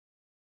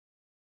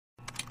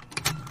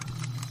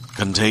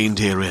Contained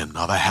herein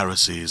are the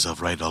heresies of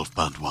Radolf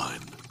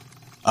Burntwine,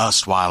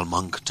 erstwhile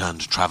monk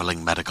turned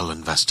traveling medical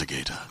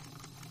investigator.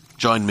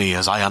 Join me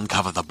as I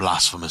uncover the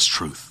blasphemous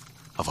truth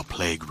of a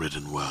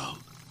plague-ridden world,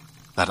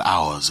 that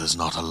ours is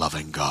not a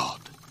loving God,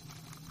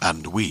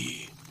 and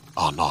we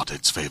are not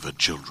its favored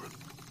children.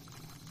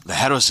 The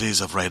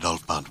heresies of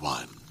Radolf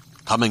Burntwine,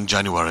 coming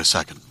January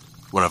 2nd,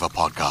 wherever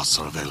podcasts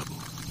are available.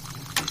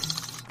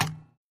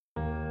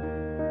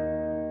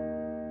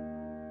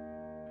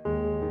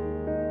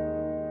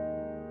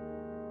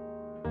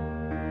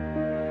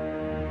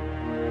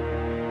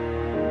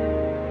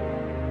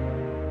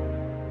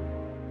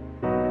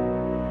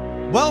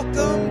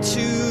 Welcome to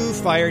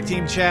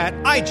Fireteam Chat,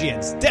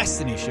 IGN's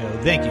Destiny show.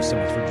 Thank you so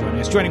much for joining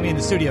us. Joining me in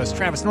the studio is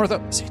Travis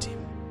Northup, C-Team.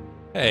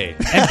 Hey.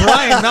 And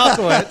Brian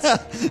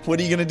Malkowitz.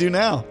 What are you going to do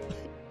now?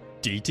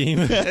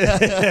 D-Team.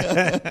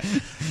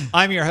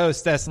 I'm your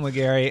host, Destin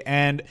Legary,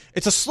 and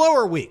it's a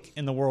slower week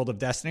in the world of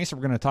Destiny, so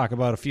we're going to talk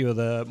about a few of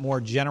the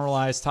more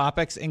generalized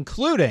topics,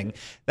 including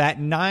that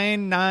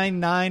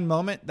 999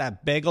 moment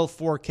that Bagel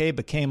 4K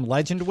became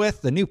legend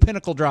with, the new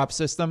Pinnacle drop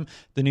system,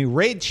 the new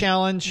raid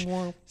challenge,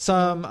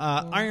 some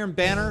Iron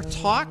Banner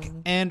talk,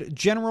 and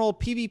general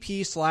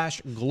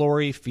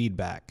PvP/glory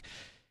feedback.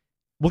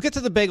 We'll get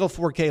to the Bagel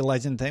 4K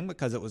legend thing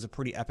because it was a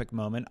pretty epic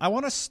moment. I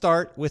want to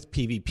start with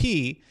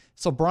PvP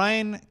so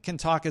Brian can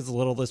talk as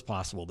little as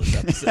possible this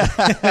episode.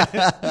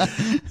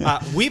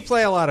 We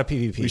play a lot of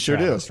PvP. We sure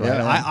Travis, do. Right?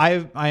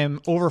 Yeah. I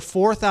am over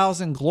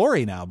 4,000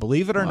 glory now,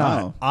 believe it or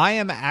not. I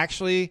am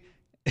actually...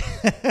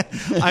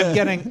 I'm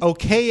getting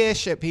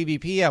okay-ish at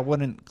PvP. I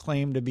wouldn't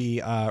claim to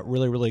be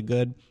really, really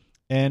good.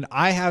 And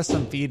I have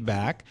some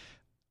feedback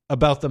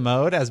about the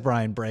mode as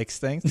Brian breaks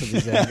things because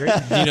he's angry.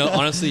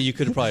 Honestly, you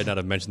could probably not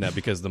have mentioned that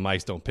because the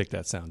mics don't pick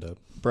that sound up.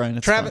 Brian,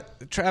 it's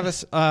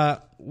Travis,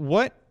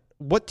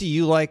 what do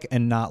you like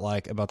and not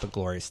like about the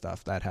glory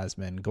stuff that has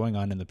been going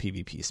on in the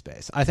PvP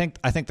space? I think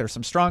there's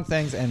some strong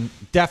things and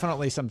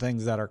definitely some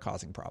things that are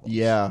causing problems.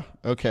 Yeah.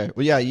 Okay.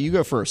 Well, yeah, you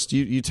go first.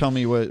 You tell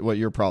me what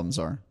your problems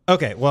are.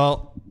 Okay.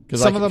 Well,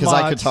 because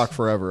I could talk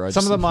forever.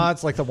 Some of the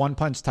mods, like the One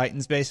Punch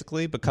Titans,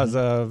 basically, because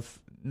of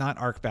not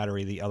Arc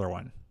Battery, the other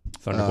one.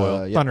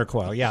 Thundercoil. Yeah.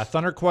 Thundercoil. Yeah.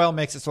 Thundercoil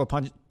makes it so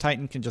a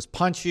Titan can just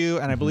punch you,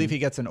 and I believe he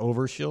gets an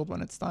overshield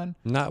when it's done.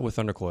 Not with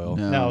Thundercoil.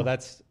 No,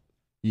 that's...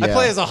 Yeah. I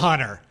play as a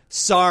hunter.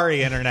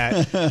 Sorry,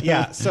 internet.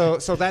 Yeah, so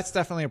that's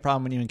definitely a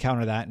problem when you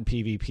encounter that in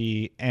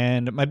PvP.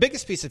 And my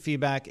biggest piece of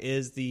feedback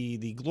is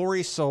the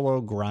glory solo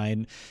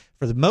grind.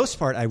 For the most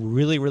part, I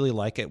really, really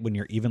like it when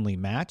you're evenly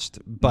matched.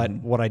 But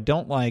what I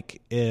don't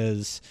like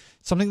is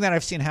something that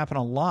I've seen happen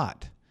a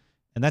lot,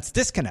 and that's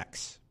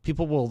disconnects.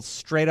 People will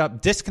straight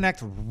up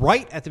disconnect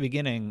right at the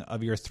beginning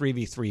of your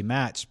 3v3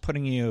 match,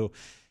 putting you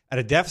at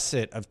a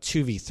deficit of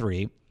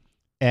 2v3.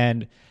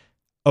 And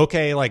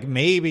okay, like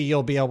maybe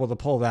you'll be able to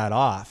pull that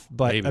off,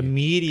 but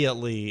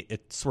immediately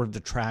it sort of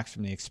detracts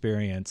from the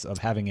experience of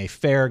having a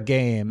fair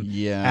game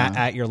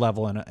at your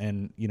level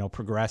and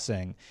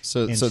progressing.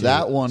 So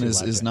that one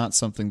is not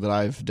something that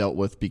I've dealt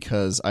with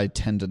because I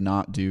tend to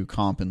not do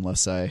comp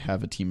unless I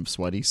have a team of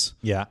sweaties.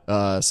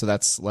 Yeah. So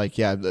that's like,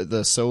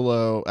 the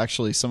solo,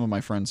 actually some of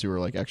my friends who are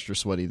like extra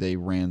sweaty, they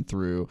ran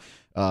through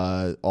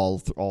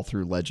all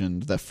through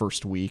Legend that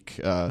first week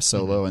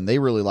solo, and they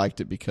really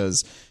liked it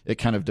because it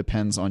kind of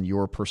depends on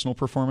your personal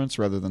performance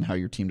rather than how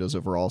your team does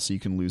overall. So you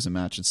can lose a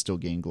match and still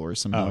gain glory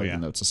somehow,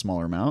 even though it's a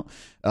smaller amount.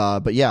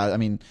 But yeah, I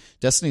mean,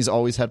 Destiny's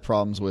always had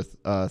problems with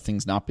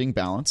things not being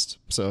balanced,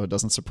 so it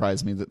doesn't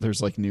surprise me that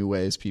there's like new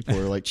ways people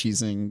are like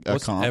cheesing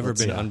What's comp. ever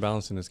been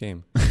unbalanced in this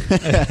game?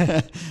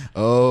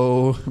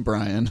 Oh,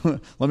 Brian,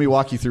 let me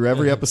walk you through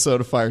every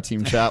episode of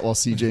Fireteam Chat while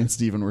CJ and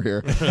Steven were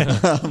here.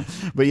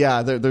 But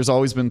yeah, there's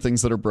always been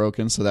things that are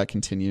broken, so that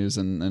continues,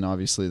 and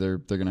obviously they're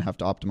going to have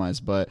to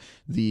optimize. But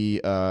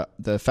the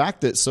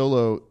fact that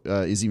solo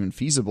is even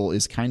feasible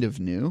is kind of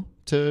new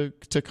to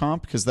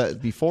comp, because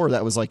that before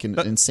that was like an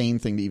insane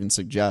thing to even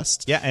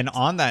suggest. Yeah, and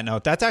on that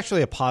note, that's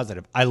actually a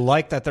positive. I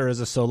like that there is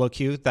a solo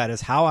queue. That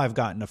is how I've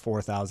gotten to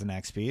 4,000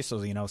 XP.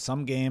 So,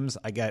 some games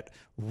I get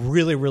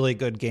really, really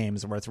good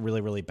games where it's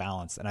really, really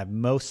balanced, and I've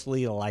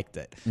mostly liked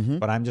it.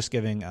 But I'm just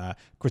giving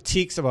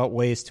critiques about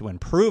ways to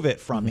improve it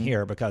from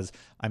here because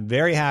I'm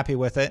very happy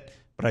with it.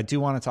 But I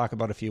do want to talk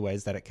about a few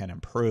ways that it can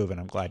improve, and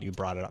I'm glad you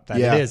brought it up. That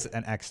it is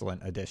an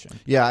excellent addition.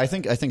 Yeah, I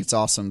think it's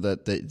awesome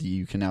that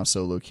you can now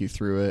solo queue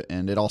through it,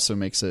 and it also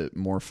makes it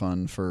more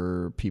fun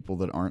for people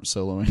that aren't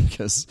soloing,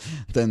 because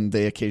then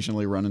they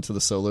occasionally run into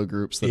the solo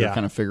groups that are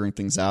kind of figuring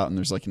things out, and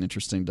there's like an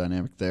interesting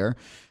dynamic there.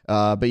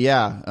 But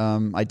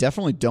I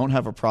definitely don't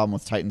have a problem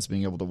with Titans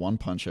being able to one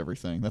punch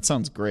everything. That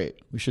sounds great.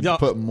 We should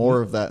put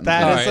more of that in the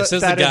game. All right,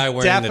 says the guy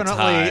wearing the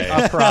tie.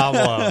 Definitely a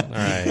problem. All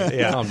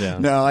right, calm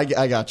down. No,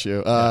 I got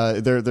you.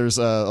 There's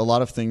a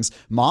lot of things.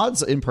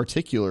 Mods in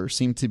particular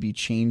seem to be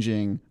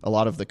changing a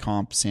lot of the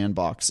comp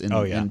sandbox,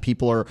 and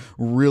people are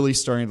really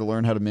starting to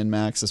learn how to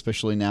min-max,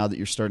 especially now that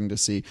you're starting to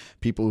see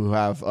people who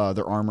have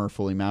their armor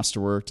fully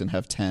masterworked and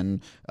have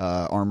 10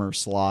 armor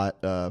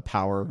slot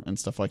power and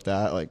stuff like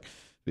that. Like,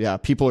 yeah,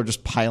 people are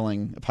just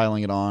piling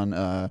it on.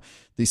 Have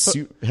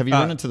you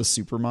run into the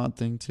super mod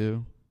thing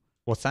too?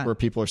 What's that? Where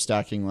people are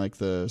stacking like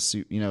they've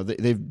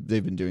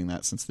been doing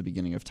that since the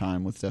beginning of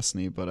time with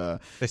Destiny,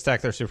 but they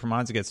stack their super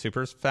mods to get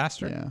supers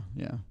faster.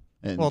 Yeah.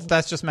 And, well,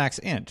 that's just max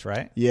int,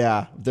 right?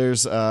 Yeah,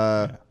 there's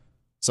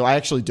So I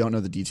actually don't know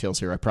the details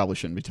here. I probably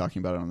shouldn't be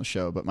talking about it on the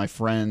show, but my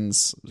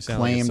friends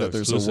claim that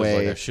there's a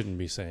way. Like I shouldn't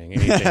be saying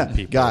anything,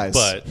 people. Guys,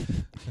 but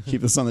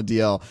keep this on the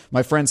DL.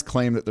 My friends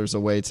claim that there's a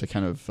way to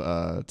kind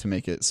of to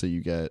make it so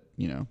you get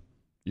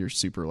your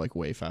super like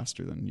way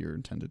faster than you're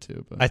intended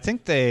to. But I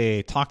think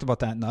they talked about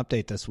that in the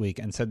update this week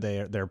and said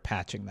they're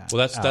patching that.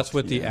 Well, that's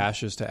with the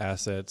ashes to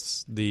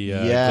assets. The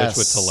Yes. glitch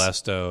with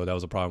Telesto, that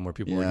was a problem where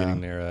people were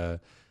getting their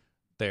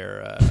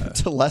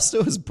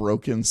Telesto has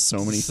broken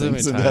so many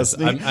things in times.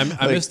 Destiny.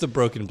 I miss the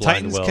broken blind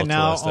Titans well. can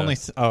now Telesto. only.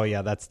 Oh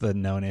yeah, that's the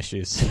known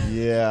issues.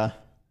 Yeah.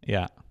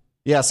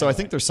 Yeah. So I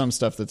think there's some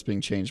stuff that's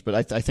being changed,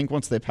 but I think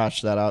once they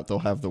patch that out, they'll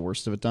have the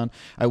worst of it done.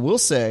 I will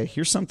say,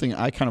 here's something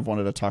I kind of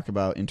wanted to talk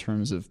about in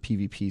terms of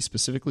PvP,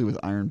 specifically with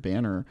Iron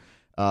Banner.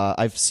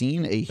 I've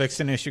seen fix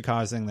an issue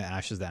causing the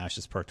ashes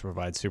perk to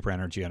provide super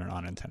energy on an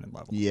unintended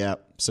level. Yeah,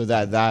 so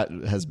that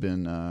has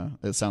been.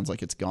 It sounds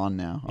like it's gone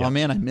now. Yeah. Oh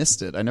man, I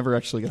missed it. I never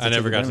actually got.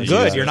 To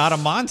Good, you're not a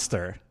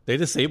monster. They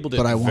disabled it,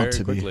 but I very want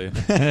to quickly.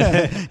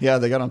 Yeah,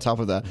 they got on top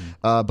of that.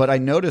 But I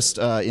noticed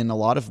in a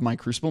lot of my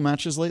Crucible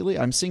matches lately,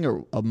 I'm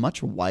seeing a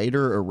much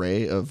wider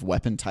array of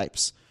weapon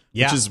types.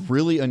 Yeah. Which is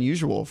really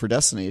unusual for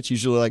Destiny. It's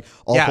usually like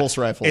all pulse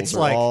rifles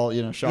or all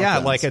shotguns. Yeah,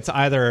 like it's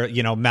either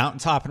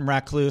Mountaintop and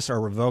Recluse or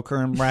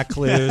Revoker and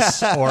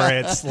Recluse, or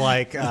it's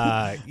like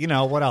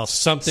what else?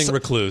 Something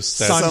Recluse,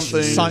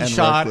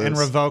 Sunshot and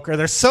Revoker.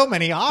 There's so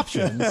many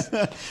options.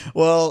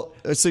 Well,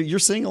 so you're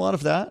seeing a lot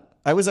of that.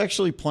 I was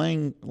actually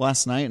playing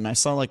last night, and I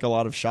saw like a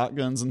lot of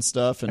shotguns and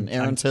stuff, and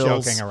Aaron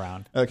Tills. Joking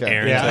around. Okay,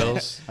 Aaron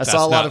Tills. I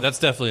saw a lot of. That's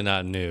definitely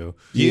not new.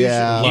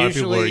 Yeah, a lot of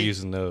people are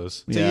using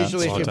those. So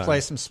usually, if you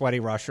play some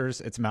sweaty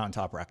rushers, it's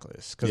Mountaintop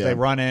Recluse because they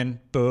run in,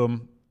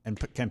 boom, and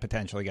can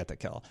potentially get the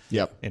kill.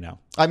 Yep.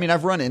 I mean,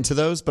 I've run into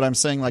those, but I'm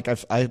saying like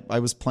I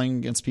was playing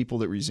against people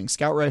that were using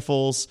scout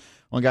rifles.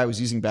 One guy was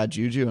using bad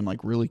juju and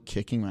like really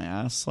kicking my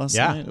ass last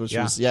night.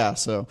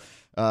 So.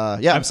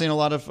 I'm seeing a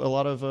lot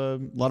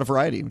of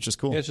variety, which is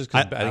cool. Yeah, it's just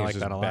because I think like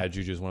it's just bad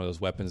juju is one of those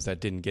weapons that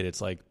didn't get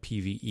its like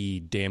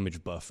PvE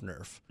damage buff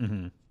nerf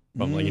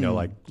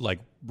from like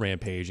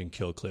Rampage and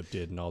Kill Clip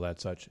did and all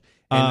that such.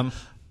 And,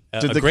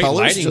 did a the great colors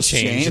lighting just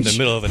change in the change?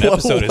 middle of an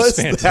episode is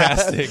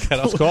fantastic.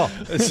 That's cool.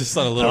 It's just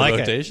on a little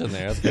rotation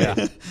there.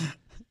 That's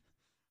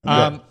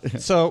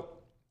great. So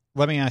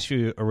let me ask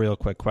you a real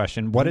quick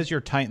question. What is your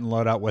Titan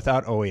loadout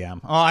without OEM?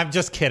 Oh, I'm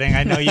just kidding.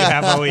 I know you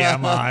have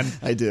OEM on.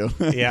 I do.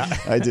 Yeah.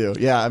 I do.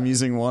 Yeah, I'm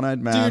using One-Eyed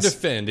Mask. Do your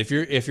defend. If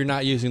you're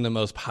not using the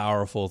most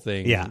powerful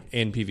thing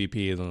in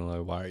PvP, then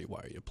like, why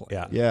are you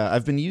playing? Yeah,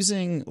 I've been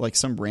using like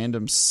some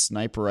random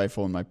sniper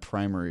rifle in my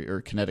primary or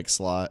kinetic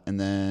slot, and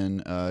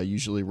then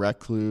usually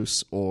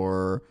Recluse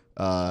or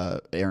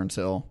Aaron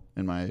Till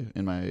in my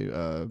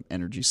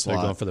energy slot.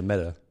 They're going for the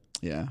meta.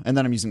 Yeah, and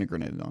then I'm using a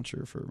grenade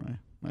launcher for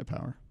my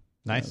power.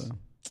 Nice.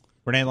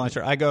 Grenade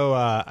launcher.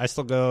 I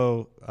still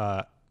go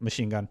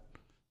machine gun.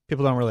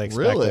 People don't really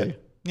expect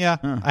it. Yeah,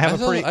 I have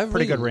a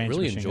pretty good range. I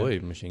really machine enjoy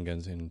gun. machine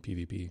guns in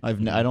PvP.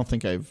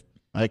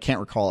 I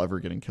can't recall ever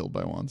getting killed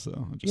by one.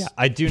 So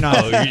I do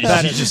not.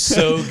 He's just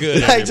so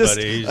good.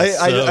 Everybody.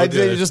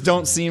 They just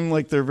don't seem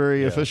like they're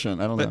very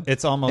efficient. I don't know.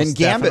 It's almost and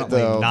Gambit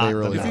though. Not they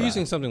really if you're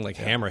using something like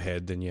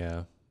Hammerhead,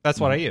 then that's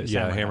what I use.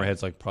 Yeah,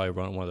 Hammerhead's like probably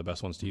one of the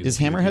best ones to use. Is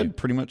Hammerhead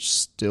pretty much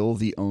still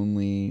the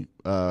only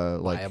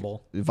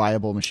viable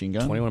machine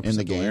gun 21% in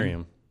the game?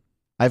 delirium.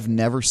 I've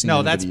never seen.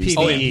 No, that's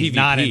PvE,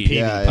 not in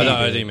PvP.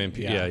 I didn't mean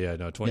PvE.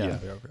 No, 20. Yeah.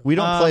 We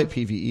don't play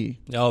PvE.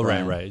 Oh,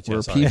 right. We're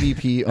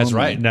PvP. That's only.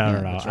 right.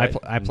 No. Right.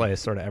 I play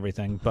sort of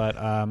everything,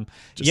 but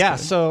kidding.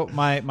 So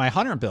my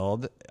hunter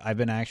build, I've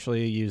been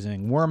actually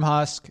using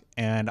Wormhusk,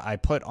 and I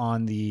put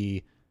on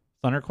the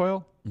Thunder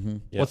Coil. Mm-hmm.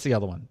 Yep. What's the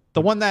other one? The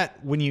one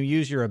that when you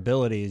use your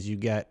abilities, you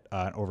get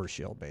an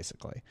overshield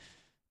basically.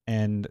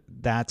 And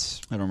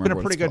that's I don't remember been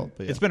a pretty good. called,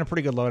 It's been a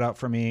pretty good loadout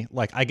for me.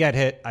 Like I get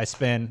hit, I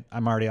spin,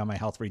 I'm already on my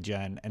health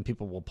regen, and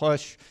people will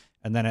push,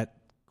 and then it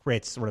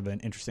creates sort of an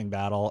interesting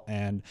battle.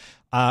 And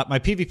my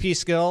PvP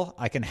skill,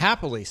 I can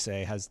happily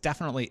say, has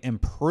definitely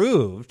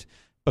improved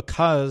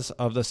because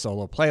of the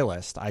solo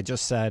playlist. I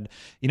just said,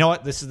 you know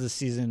what, this is the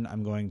season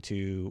I'm going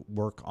to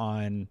work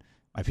on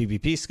my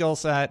PvP skill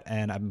set,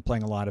 and I've been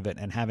playing a lot of it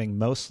and having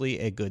mostly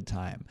a good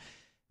time.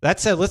 That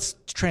said, let's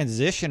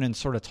transition and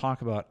sort of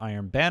talk about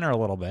Iron Banner a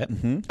little bit.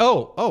 Mm-hmm.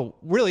 Oh,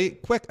 really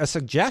quick, a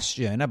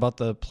suggestion about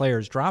the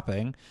players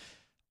dropping.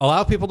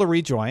 Allow people to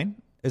rejoin.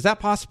 Is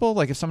that possible?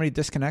 Like if somebody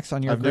disconnects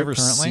on your I've group never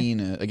currently? seen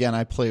it. Again,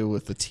 I play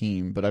with the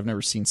team, but I've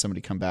never seen somebody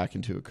come back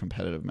into a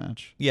competitive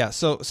match. Yeah,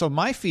 so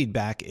my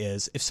feedback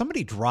is if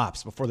somebody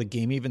drops before the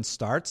game even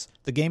starts,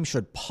 the game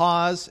should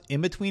pause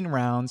in between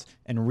rounds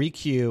and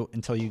requeue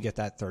until you get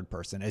that third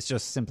person. It's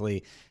just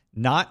simply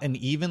not an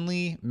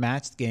evenly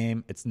matched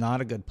game. It's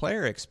not a good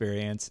player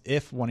experience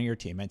if one of your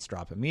teammates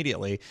drop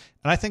immediately.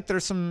 And I think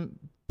there's some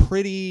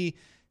pretty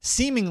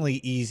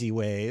seemingly easy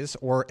ways,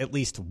 or at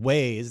least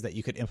ways that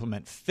you could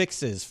implement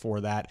fixes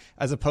for that,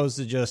 as opposed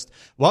to just,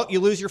 well, you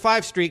lose your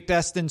 5 streak,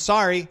 Destin,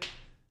 sorry.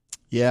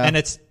 Yeah. And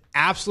it's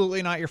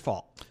absolutely not your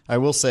fault. I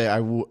will say,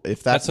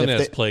 if that's something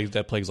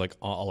that plagues like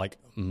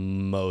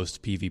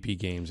most PvP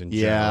games in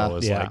general,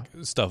 is like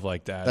stuff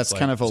like that. That's it's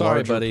kind like, of a sorry,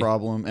 larger buddy.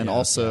 problem. And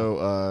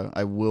also,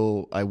 I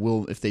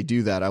will, if they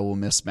do that, I will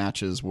miss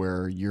matches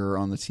where you're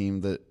on the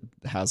team that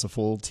has a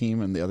full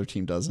team and the other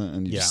team doesn't,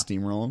 and you just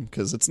steamroll them,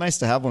 because it's nice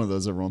to have one of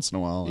those every once in a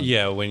while.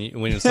 Yeah, when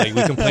it's like,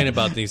 we complain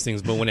about these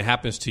things, but when it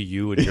happens to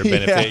you and your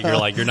benefit,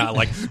 you're not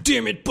like,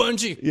 damn it,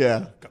 Bungie.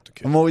 Yeah.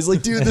 I'm always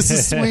like, dude, this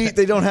is sweet.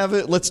 They don't have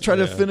it. Let's try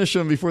to finish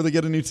them before they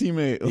get a new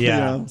teammate.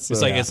 Yeah. You know? So,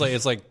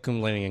 It's like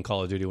complaining in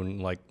Call of Duty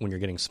when you're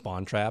getting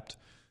spawn trapped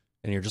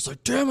and you're just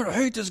like, damn it, I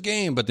hate this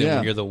game. But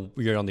then when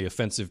you're on the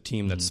offensive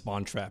team that's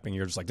spawn trapping,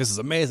 you're just like, this is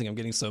amazing. I'm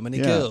getting so many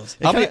kills.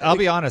 I'll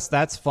be honest,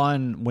 that's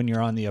fun when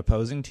you're on the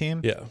opposing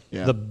team. Yeah.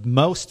 The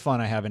most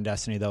fun I have in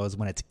Destiny, though, is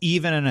when it's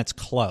even and it's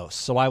close.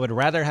 So I would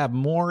rather have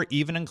more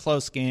even and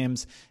close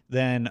games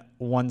than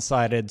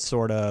one-sided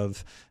sort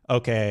of,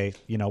 okay,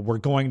 we're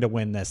going to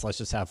win this. Let's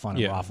just have fun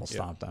and raffle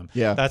stomp them.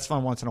 Yeah. That's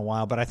fun once in a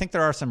while. But I think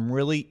there are some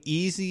really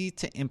easy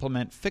to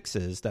implement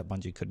fixes that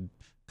Bungie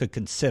could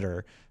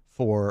consider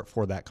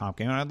for that comp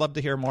game. And I'd love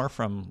to hear more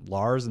from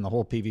Lars and the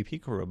whole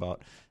PvP crew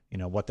about,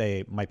 what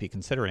they might be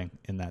considering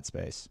in that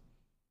space.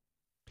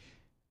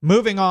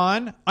 Moving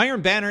on,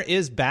 Iron Banner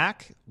is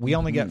back. We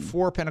only get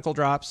 4 pinnacle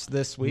drops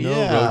this week.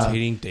 No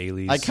rotating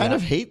dailies. I kind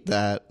of hate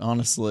that,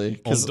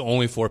 honestly.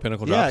 Only 4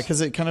 pinnacle drops? Yeah,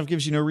 because it kind of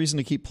gives you no reason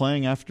to keep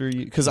playing after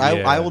you. Because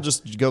I will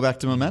just go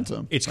back to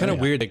momentum. It's kind of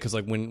weird because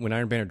like when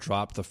Iron Banner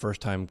dropped the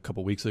first time a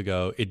couple weeks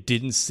ago, it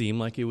didn't seem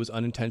like it was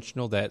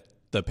unintentional that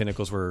the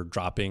pinnacles were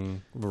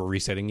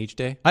resetting each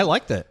day. I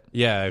liked it.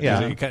 Yeah.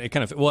 It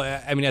kind of,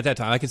 well, I mean, at that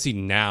time, I can see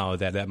now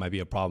that might be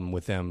a problem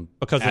with them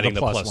because adding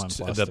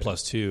of the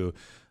plus two.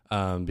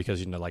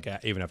 Because like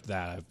even after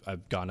that,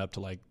 I've gone up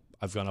like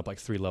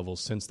 3 levels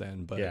since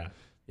then. But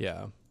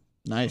yeah.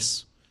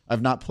 Nice.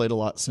 I've not played a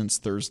lot since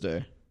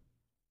Thursday.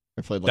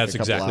 I played like that's a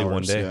couple exactly hours,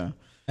 1 day. Yeah.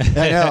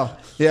 I know.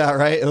 Yeah,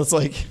 right. It's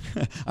like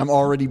I'm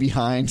already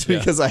behind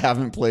because I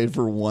haven't played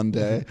for 1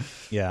 day.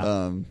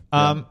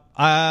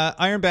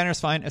 Iron Banner's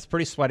fine. It's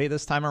pretty sweaty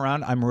this time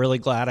around. I'm really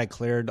glad I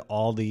cleared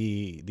all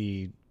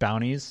the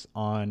bounties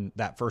on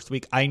that first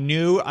week. I'm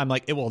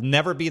like, it will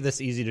never be this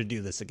easy to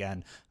do this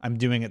again. I'm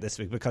doing it this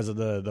week because of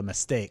the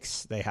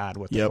mistakes they had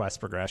with the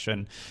quest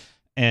progression.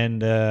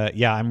 And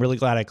I'm really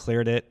glad I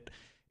cleared it.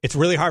 It's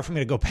really hard for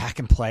me to go back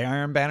and play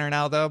Iron Banner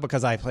now, though,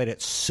 because I played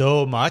it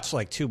so much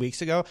like 2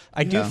 weeks ago.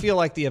 I do feel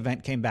like the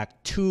event came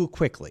back too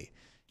quickly.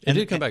 It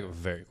did come back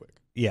very quick.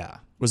 Yeah.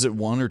 Was it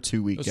 1 or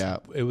 2 week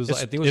gap? I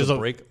think it was a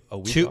break,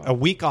 a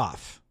week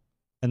off.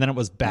 And then it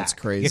was back. That's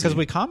crazy. Because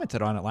we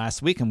commented on it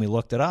last week and we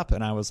looked it up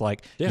and I was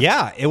like,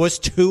 it was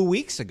 2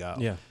 weeks ago.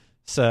 Yeah.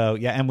 So,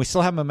 and we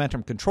still have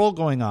momentum control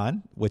going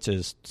on, which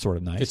is sort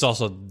of nice. It's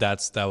also, that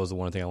was the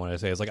one thing I wanted to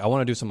say. Is like, I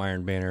want to do some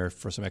Iron Banner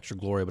for some extra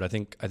glory, but I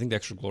think the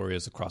extra glory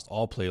is across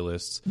all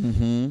playlists.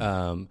 Mm-hmm.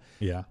 And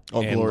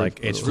glory. like,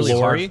 it's really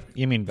hard.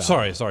 You mean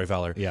Valor? Sorry,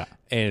 Valor. Yeah.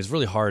 And it's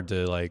really hard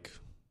to like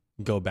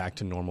go back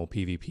to normal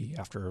PvP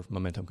after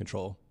momentum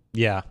control.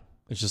 Yeah.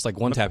 It's just like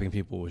one-tapping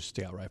people with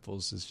scout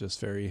rifles is just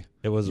very...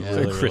 It was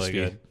very really crispy.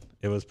 Really good.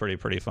 It was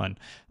pretty fun.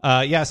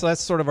 So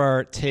that's sort of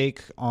our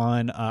take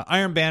on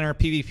Iron Banner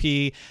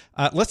PvP.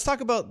 Let's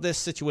talk about this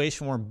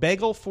situation where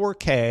Bagel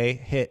 4K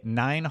hit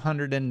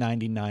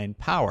 999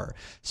 power.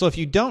 So if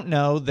you don't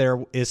know,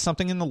 there is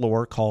something in the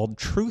lore called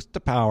Truth to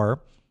Power.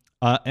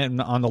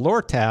 And on the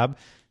lore tab,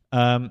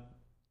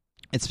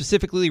 it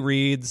specifically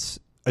reads,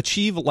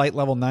 achieve light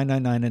level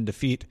 999 and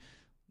defeat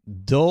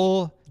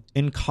Dul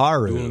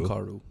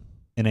Inkaru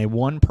in a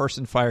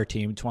one-person fire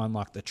team to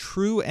unlock the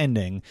true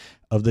ending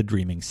of the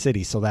Dreaming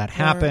City. So that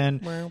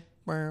happened,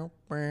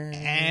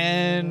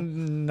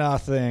 and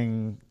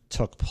nothing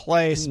took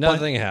place.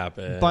 Nothing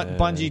happened. But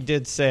Bungie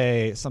did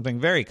say something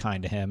very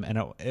kind to him,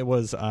 and it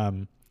was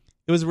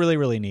really,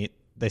 really neat.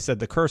 They said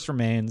the curse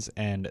remains,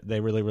 and they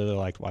really, really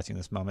liked watching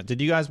this moment.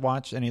 Did you guys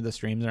watch any of the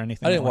streams or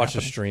anything? I didn't watch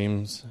the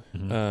streams,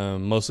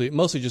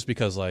 mostly just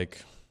because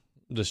like.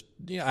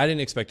 I didn't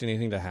expect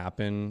anything to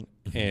happen,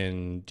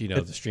 and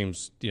the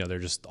streams, they're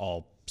just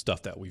all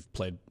stuff that we've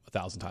played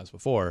 1,000 times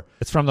before.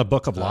 It's from the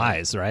Book of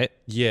Lies, right?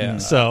 Yeah.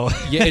 So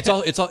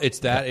it's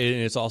that,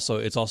 and it's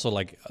also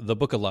like the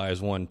Book of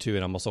Lies 1 too,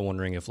 and I'm also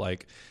wondering if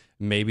like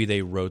maybe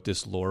they wrote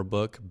this lore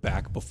book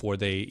back before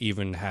they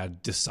even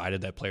had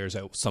decided that players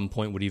at some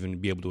point would even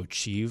be able to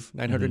achieve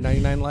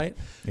 999 light.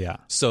 Yeah.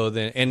 So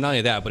then, and not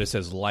only that, but it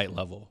says light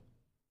level.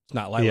 It's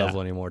not light level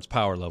anymore; it's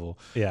power level.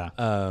 Yeah.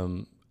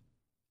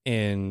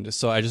 And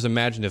so I just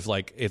imagined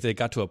if they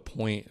got to a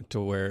point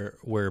to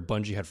where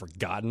Bungie had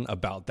forgotten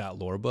about that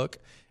lore book,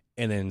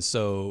 and then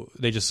so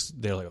they're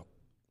like, what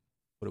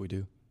do we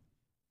do?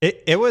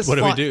 It was What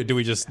do we fun. do? Do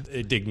we just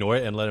ignore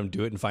it and let them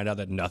do it and find out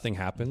that nothing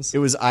happens? It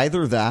was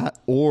either that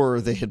or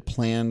they had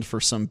planned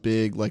for some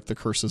big, like, the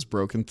curse is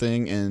broken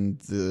thing, and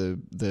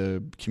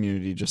the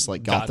community just,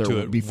 like, got to there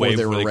it before way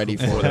they were really ready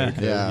before for they it.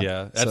 could.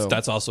 Yeah.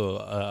 That's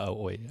also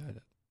wait. I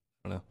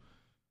don't know.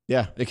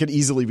 Yeah, it could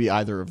easily be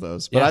either of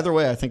those. But Yeah. either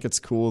way, I think it's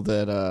cool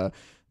that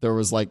there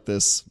was like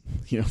this,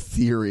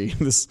 theory.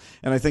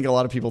 And I think a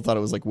lot of people thought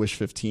it was like Wish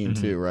 15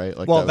 too, right?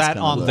 Like Well, was that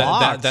kind of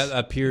on That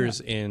appears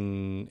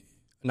in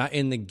not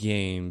in the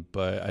game,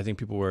 but I think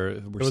people were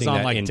seeing on,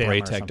 that like, in DIM or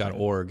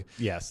Braytech.org.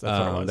 Yes, that's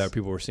what it was. That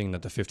people were seeing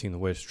that the 15th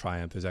Wish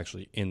triumph is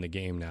actually in the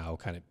game now,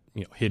 kind of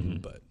hidden,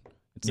 but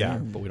it's Yeah. there,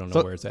 but we don't know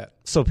So- where it's at.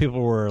 So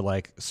people were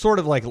like, sort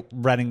of like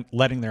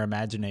letting their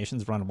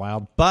imaginations run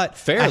wild, but I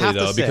Fairly have to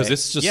though, because say-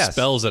 this just yes,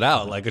 spells it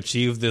out, like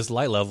achieve this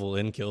light level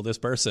and kill this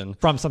person.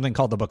 from something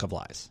called the Book of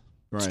Lies.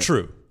 right. It's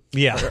true.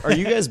 Yeah, Are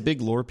you guys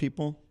big lore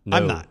people? No.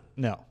 I'm not.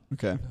 No.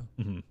 Okay.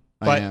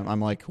 I But- am. I'm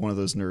like one of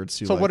those nerds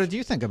who So like, what did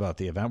you think about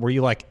the event? Were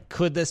you like,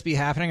 could this be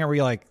happening? Or were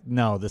you like,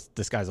 no,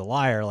 this guy's a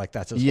liar? Like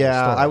that's his whole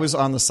Yeah, story. I was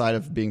on the side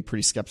of being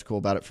pretty skeptical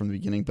about it from the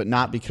beginning, but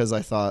not because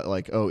I thought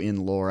like, oh,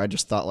 in lore. I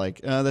just thought like,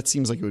 that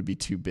seems like it would be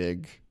too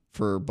big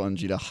for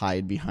Bungie to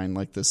hide behind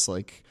like this,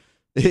 like,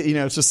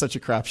 it's just such a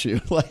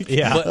crapshoot. Like,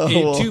 Yeah. But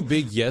well, too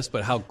big, yes.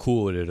 But how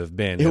cool would it have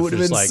been? It if would have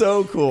just, been like,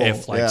 so cool.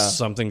 if like Yeah.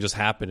 something just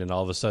happened and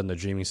all of a sudden the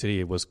Dreaming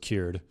City was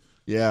cured.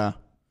 Yeah.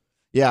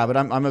 Yeah, but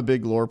I'm a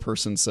big lore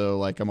person, so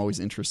like I'm always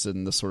interested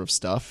in this sort of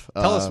stuff.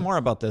 Tell us more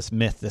about this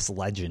myth, this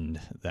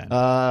legend. Then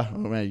Oh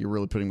man, you're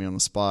really putting me on the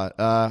spot.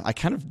 I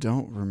kind of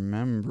don't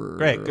remember.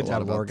 Great, good a lot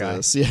job, lore about guy.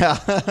 this. Yeah.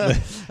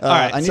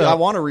 right, I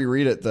want to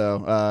reread it though.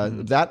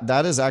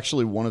 That is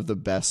actually one of the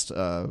best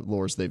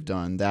lores they've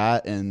done.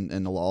 That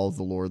and all of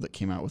the lore that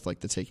came out with like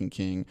the Taken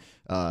King,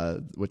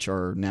 which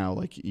are now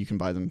like you can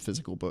buy them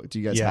physical book. Do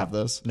you guys Yeah. have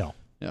those? no.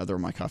 Yeah, they're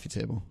on my coffee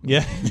table.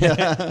 Yeah.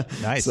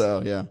 Nice.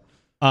 So yeah.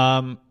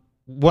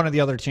 One of the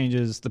other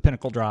changes, the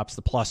pinnacle drops,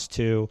 the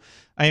 +2.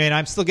 I mean,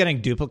 I'm still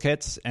getting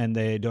duplicates, and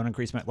they don't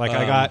increase my. Like,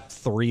 I got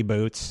 3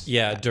 boots.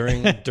 Yeah,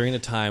 during the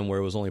time where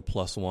it was only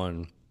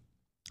 +1,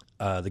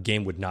 the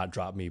game would not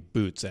drop me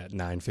boots at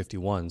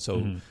 951.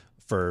 So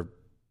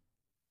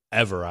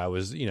forever, I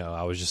was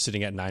just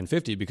sitting at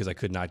 950 because I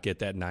could not get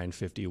that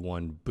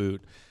 951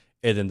 boot.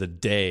 And then the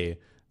day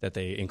that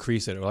they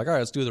increased it, we're like, all right,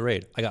 let's do the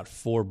raid. I got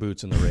 4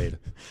 boots in the raid.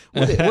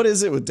 What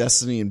is it with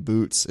Destiny and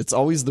boots? It's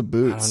always the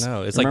boots. I don't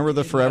know. It's like- remember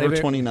the Forever not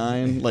even-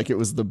 29? Like it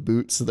was the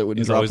boots that wouldn't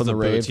It's drop always in the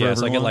raid. boots. For Yeah,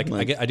 so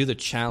everyone. I do the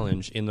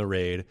challenge in the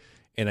raid,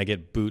 and I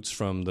get boots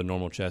from the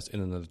normal chest,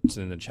 and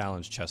then the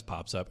challenge chest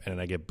pops up, and then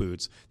I get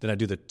boots. Then I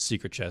do the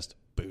secret chest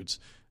boots.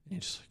 And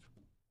it's just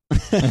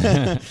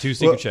like 2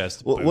 secret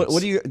chests. What boots.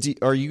 do you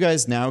are you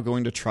guys now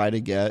going to try to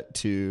get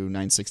to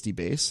 960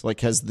 base? Like,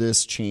 has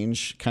this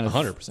change kind of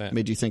 100%.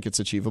 made you think it's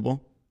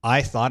achievable?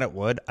 I thought it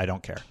would. I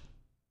don't care.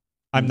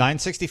 I'm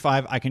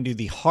 965. I can do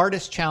the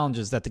hardest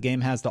challenges that the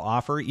game has to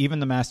offer, even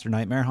the Master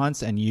Nightmare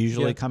hunts, and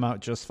usually come out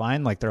just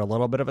fine. Like, they're a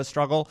little bit of a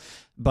struggle,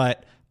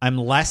 but I'm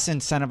less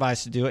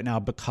incentivized to do it now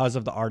because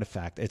of the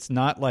artifact. It's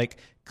not like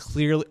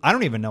clearly. I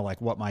don't even know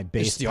like what my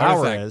base Just the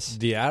power artifact, is.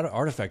 The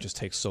artifact just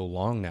takes so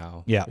long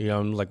now. Yeah.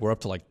 Like we're up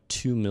to like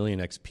 2 million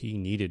XP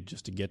needed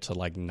just to get to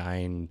like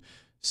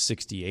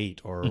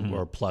 968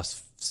 or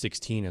plus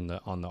 16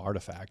 on the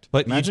artifact.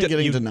 But Imagine you,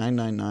 getting you, to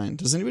 999.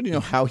 Does anybody know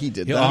how he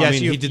did that? I Yes,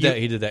 mean, you- he did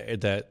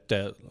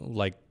that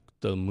like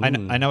the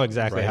moon. I know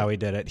exactly right? how he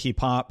did it.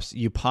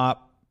 You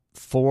pop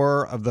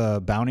 4 of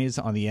the bounties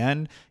on the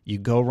end. You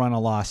go run a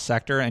lost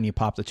sector, and you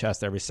pop the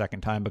chest every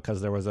second time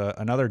because there was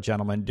another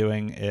gentleman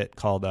doing it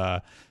called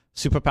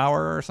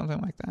Superpower or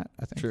something like that.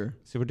 I think. Sure.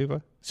 Super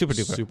duper. Super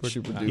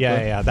duper.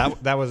 Yeah.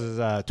 That was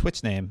his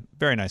Twitch name.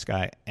 Very nice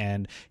guy,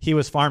 and he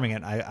was farming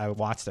it. I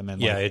watched him,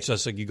 and Yeah, like, it's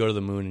just like you go to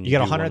the moon and you get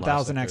do one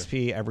 100,000 last sector.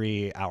 XP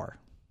every hour,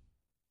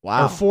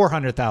 Wow. or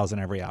 400,000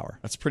 every hour.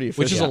 That's pretty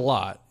efficient. which is a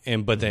lot.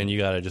 But then you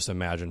got to just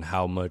imagine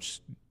how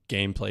much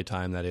gameplay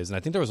time that is. And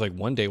I think there was like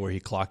one day where he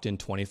clocked in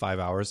 25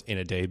 hours in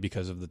a day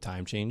because of the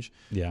time change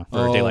Yeah,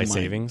 for daylight my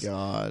savings.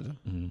 God.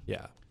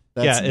 Yeah.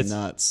 That's it's-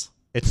 nuts.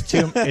 it's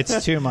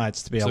too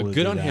much to be able So to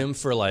good do on that. him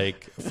for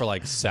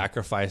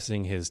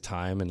sacrificing his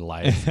time and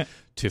life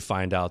to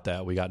find out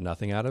that we got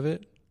nothing out of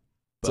it.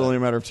 It's only a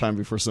matter of time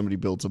before somebody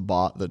builds a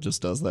bot that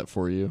just does that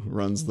for you,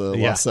 runs the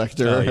Yeah. lost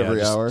sector Oh, yeah,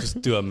 every hour.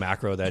 Just do a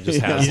macro that just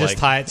You has just like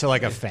tie it to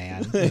like a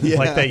fan, Yeah.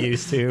 like they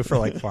used to for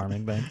like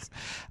farming things.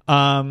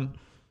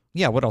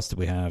 Yeah. What else do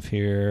we have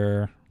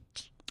here?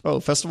 Oh,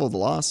 Festival of the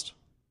Lost.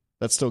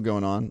 That's still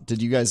going on. Did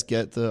you guys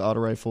get the auto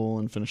rifle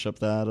and finish up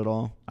that at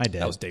all? I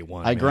did. that was day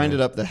one. I man. grinded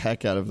up the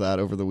heck out of that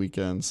over the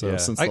weekend. So Yeah.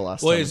 since the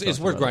last well, time, it's we talked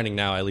worth about it. grinding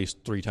now at least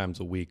 3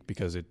 times a week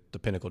because the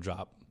pinnacle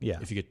drop. Yeah.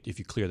 if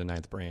you clear the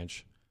 9th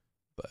branch,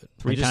 but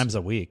 3 I just- times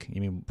a week.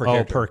 You mean per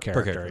per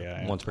character. character?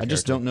 Yeah. Once per I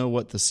just character. don't know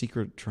what the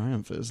secret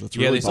triumph is. That's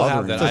Yeah, really they still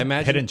have bothering that. me. I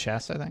imagine hidden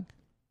chest. I think.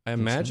 I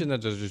imagine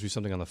that there's just be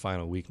something on the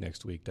final week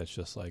next week that's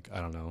just like, I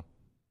don't know.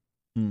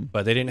 Hmm.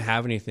 But they didn't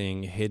have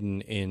anything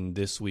hidden in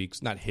this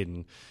week's, not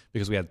hidden,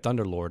 because we had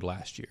Thunderlord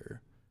last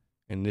year.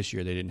 And this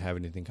year they didn't have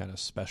anything kind of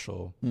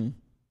special. Hmm.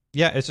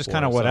 Yeah, it's just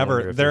kind of So I wonder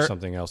whatever. if there's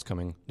something else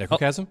coming.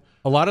 Necrochasm?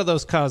 A lot of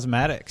those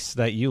cosmetics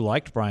that you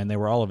liked, Brian, they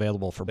were all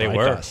available for Bright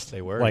Dust.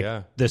 They were, like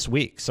yeah. this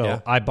week. So Yeah.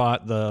 I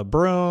bought the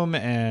broom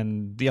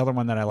and the other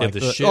one that I liked.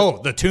 the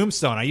ship. The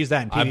tombstone. I use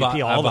that in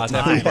PvP all the bought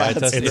time. that for Bright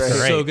Dust. It's It's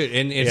great. so good.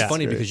 And it's Yeah.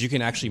 funny It's great. because you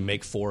can actually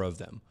make 4 of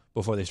them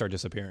before they start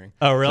disappearing.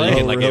 Oh, really? So you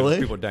can, Oh, like, really? if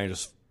people are dying,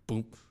 just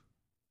boom,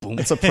 boom.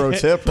 That's a pro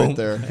tip right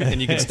there.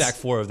 And you can stack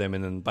 4 of them,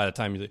 and then by the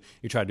time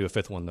you try to do a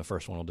 5th one, the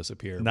first one will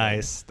disappear.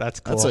 Nice. That's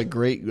cool. That's a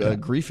great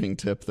griefing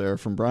tip there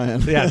from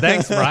Brian. Yeah,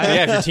 thanks, But Brian.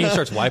 yeah, if your team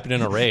starts wiping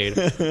in a raid,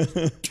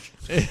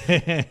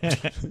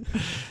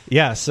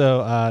 Yeah,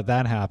 so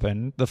that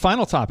happened. The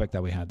final topic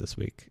that we had this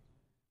week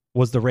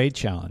was the raid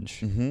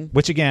challenge,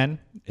 which again,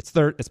 it's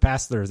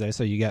past Thursday,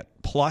 so you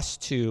get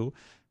 +2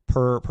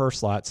 per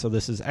slot. So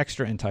this is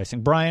extra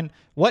enticing. Brian,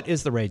 what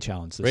is the raid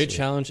challenge this raid week?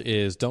 challenge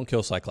is don't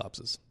kill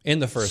Cyclopses in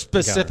the first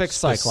Specific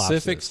encounter.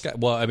 Cyclopses.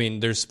 Well, I mean,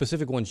 there's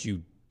specific ones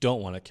you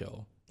don't want to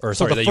kill. Or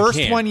So sorry, the that first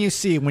you can. one you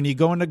see when you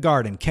go into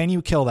garden, can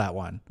you kill that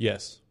one?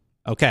 Yes,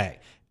 Okay.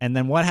 And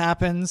then what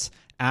happens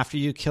after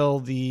you kill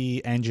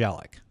the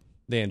angelic?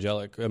 the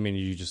angelic. I mean,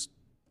 you just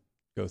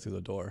go through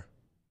the door.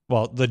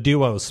 Well, the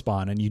duos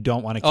spawn, and you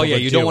don't want to kill Oh yeah,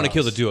 the you duos. don't want to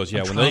kill the duos. Yeah,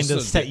 I'm when trying those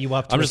to set you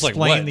up to I'm just like,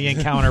 explain what? the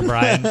encounter,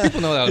 Brian. People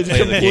know how to It play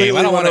the completely game.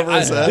 I don't went want over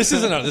his head. This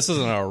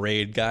isn't our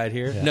raid guide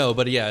here. Yeah. No,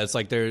 but yeah, it's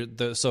like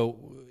so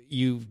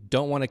you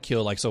don't want to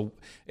kill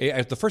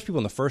the first people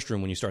in the first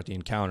room when you start the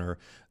encounter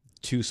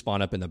to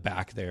spawn up in the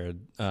back there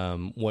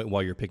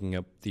while you're picking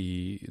up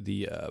the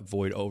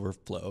void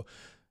overflow.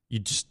 You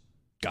just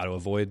got to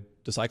avoid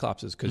the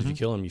Cyclopses because if you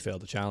kill them, you fail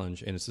the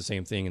challenge, and it's the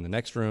same thing in the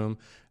next room.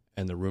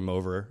 And the room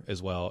over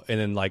as well. And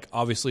then, like,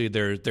 obviously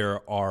there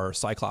are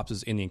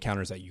Cyclopses in the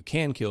encounters that you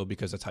can kill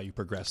because that's how you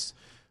progress.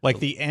 Like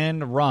the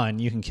end run,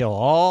 you can kill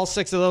all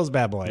 6 of those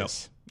bad boys. Nope.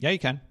 Yeah, you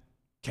can.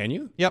 Can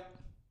you? Yep,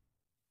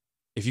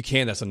 If you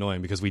can, that's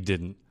annoying because we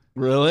didn't.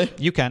 Really?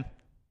 you can.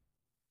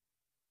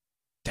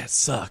 That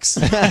sucks.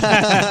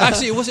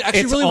 Actually, it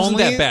wasn't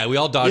only- that bad. We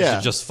all dodged Yeah.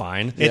 it just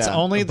fine. It's Yeah,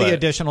 only the but-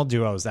 additional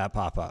duos that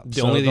pop up.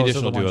 Only the those are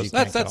additional ones duos. you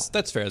can't kill.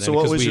 That's fair. Then, So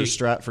what because was we your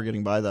strat for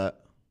getting by that?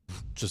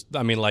 just?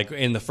 I mean, like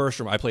in the first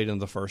room, I played in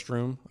the first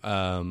room,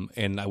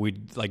 and we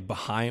like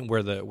behind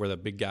where the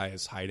big guy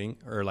is hiding,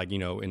 or like when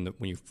you in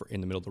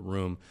the middle of the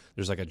room,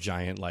 there's like a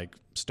giant like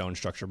stone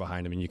structure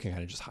behind him, and you can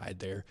kind of just hide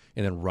there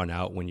and then run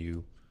out when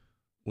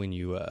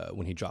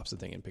he drops the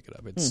thing and pick it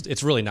up.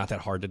 It's really not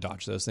that hard to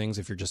dodge those things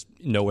if you just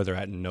know where they're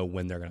at and know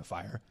when they're going to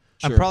fire.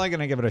 I'm probably going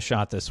to give it a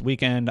shot this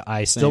weekend.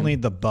 I still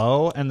need the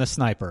bow and the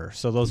sniper.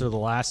 So those are the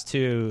last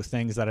 2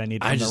 things that I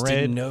need from I the just raid.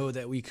 didn't know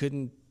that we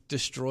couldn't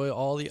destroy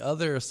all the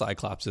other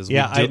Cyclopses.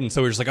 Yeah, we didn't.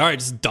 So we're just like, all right,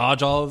 just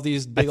dodge all of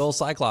these big old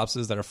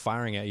Cyclopses that are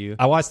firing at you.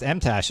 I watched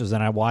M-Tashes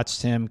and I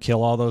watched him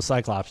kill all those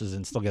Cyclopses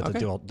and still get Okay.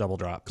 the double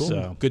drop. Cool.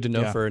 So Good to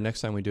know yeah. for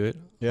next time we do it.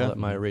 Yeah. I'll let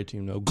my raid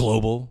team know.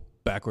 Global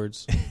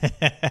backwards.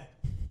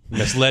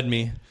 Misled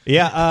me.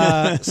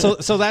 Yeah, so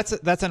that's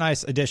a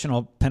nice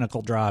additional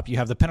pinnacle drop. You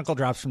have the pinnacle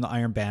drops from the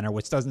Iron Banner,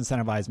 which does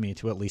incentivize me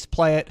to at least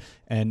play it.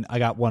 And I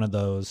got one of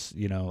those,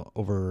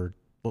 over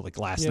like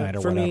last night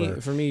or for whatever.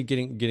 For me,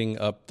 getting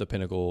up the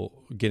pinnacle,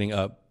 getting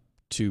up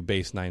to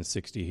base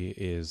 960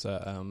 is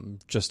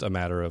just a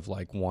matter of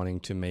like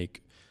wanting to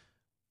make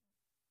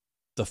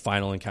the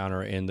final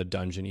encounter in the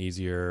dungeon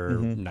easier,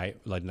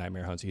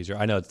 nightmare hunts easier.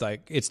 I know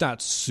it's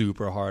not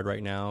super hard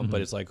right now,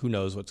 but it's like who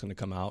knows what's going to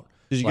come out.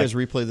 Did you guys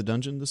replay the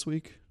dungeon this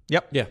week?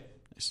 Yep. Yeah,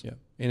 yeah,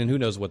 and then who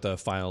knows what the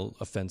final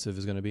offensive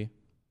is going to be?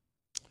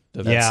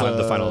 The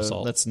final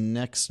assault. That's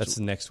next. That's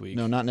next week.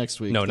 No, not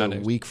next week. No, the not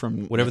next week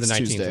from whatever the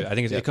next 19th. Tuesday. I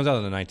think it comes out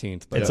on the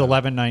 19th. But It's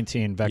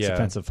 11/19 Vex Yeah.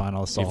 Offensive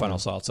Final Assault. final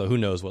assault. So who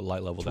knows what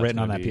light level that's written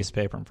on gonna that be. piece of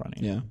paper in front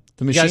of you. Yeah,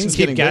 the You guys machine's can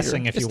getting keep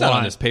guessing bigger. if It's you not want.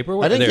 on this paper.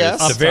 I didn't There,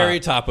 guess. It's the very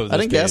top of this I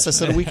didn't guess. I page.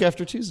 said a week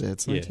after Tuesday.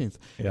 It's the Yeah.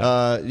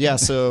 19th. Yeah.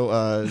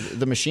 So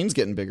the machine's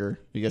getting bigger.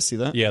 You guys see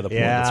that? Yeah, the portal.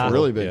 Yeah. It's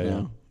really big Yeah, yeah.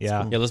 now.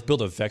 Yeah. Yeah, let's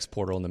build a Vex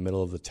portal in the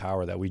middle of the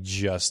tower that we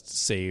just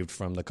saved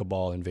from the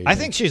Cabal invasion. I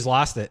think she's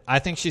lost it. I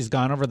think she's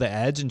gone over the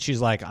edge, and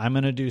she's like, "I'm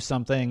going to do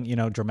something,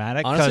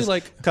 dramatic."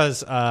 Honestly,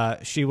 because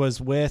she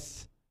was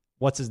with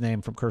what's his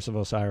name from Curse of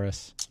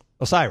Osiris.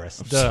 Osiris.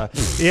 Duh.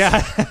 Yeah.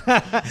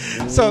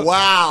 So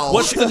Wow.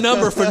 What's the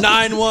number for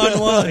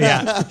 911?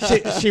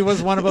 yeah, she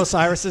was one of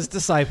Osiris's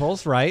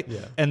disciples, right? Yeah.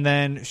 And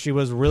then she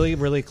was really,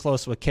 really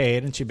close with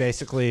Cade, and she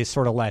basically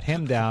sort of let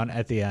him down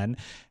at the end.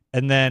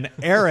 And then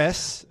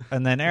Eris,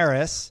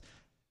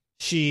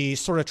 she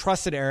sort of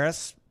trusted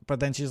Eris,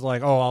 but then she's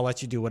like, "Oh, I'll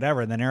let you do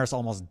whatever." And then Eris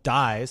almost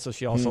dies, so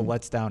she also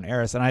lets down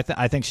Eris. And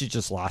I think she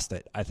just lost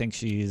it. I think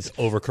she's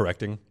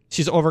Overcorrecting.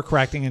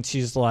 overcorrecting, and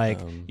she's like,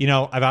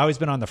 I've always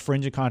been on the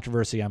fringe of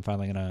controversy. I'm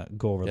finally gonna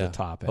go over the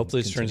top. And Hopefully,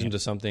 it turns continue. into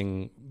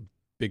something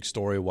big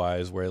story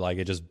wise where like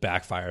it just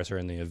backfires her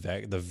and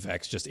the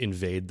Vex just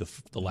invade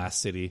the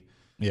last city.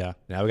 Yeah.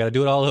 Now we got to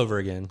do it all over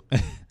again.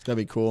 That'd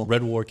be cool.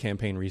 Red War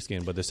campaign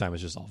reskin, but this time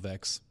it's just all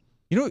Vex.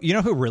 You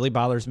know who really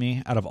bothers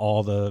me out of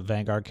all the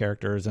Vanguard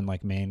characters and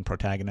like main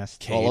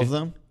protagonists? All of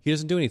them? He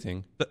doesn't do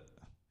anything.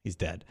 He's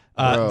dead.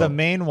 Bro. The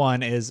main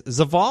one is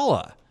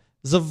Zavala. Yeah,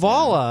 he's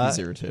Zavala,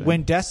 irritating.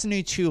 when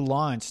Destiny 2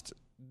 launched,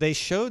 they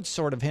showed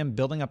sort of him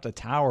building up the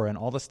tower and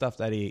all the stuff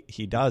that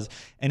he does.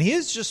 And he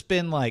has just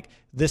been like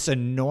this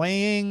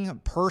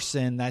annoying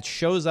person that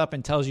shows up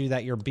and tells you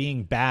that you're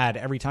being bad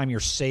every time you're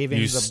saving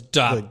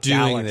the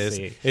doing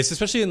galaxy. this. It's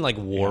especially in like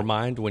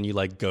Warmind when you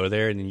like go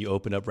there and then you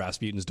open up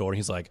Rasputin's door and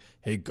he's like,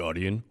 "Hey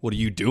Guardian, what are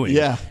you doing?"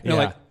 Yeah. And you're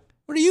like,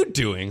 "What are you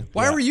doing?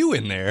 Why were you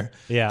in there?"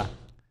 Yeah.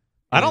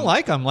 I don't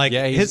like him. Like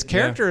Yeah, his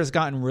character has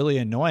gotten really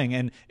annoying,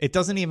 and it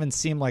doesn't even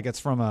seem like it's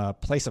from a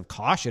place of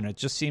caution. It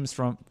just seems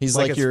from He's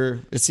like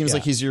it seems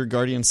like he's your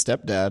guardian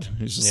stepdad.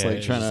 He's just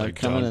like trying to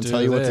come in and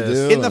tell you what to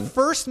do. In the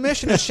first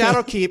mission of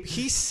Shadowkeep,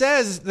 he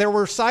says there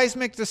were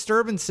seismic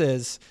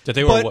disturbances That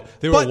they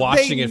were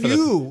watching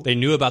it. They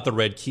knew about the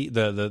red key,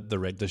 the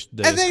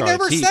and they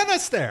never key. sent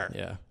us there.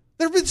 Yeah.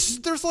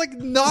 There's like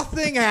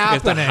nothing happening.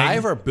 If the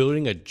Hive are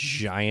building a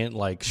giant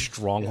like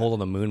stronghold on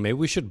the moon, maybe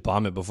we should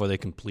bomb it before they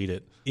complete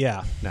it.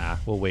 Yeah. Nah,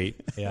 we'll wait.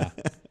 Yeah.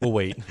 We'll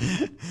wait.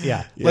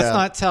 Yeah. Let's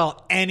not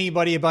tell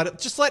anybody about it.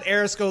 Just let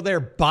Eris go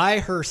there by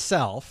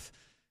herself.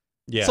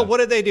 Yeah. So what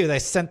did they do? They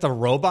sent the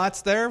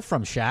robots there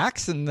from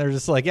Shaxx, and they're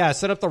just like, yeah,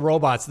 set up the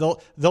robots.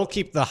 They'll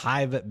keep the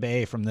Hive at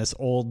bay from this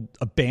old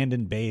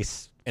abandoned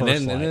base. And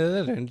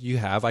then you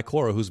have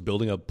Ikora, who's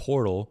building a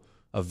portal,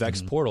 a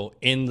Vex portal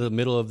in the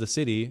middle of the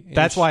city.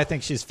 That's why I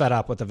think she's fed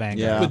up with the Vanguard.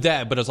 Yeah. With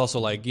that, but it's also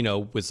like,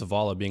 with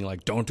Zavala being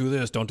like, don't do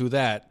this, don't do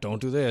that,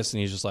 don't do this.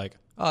 And he's just like,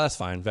 oh, that's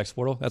fine. Vex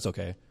portal, that's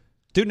okay.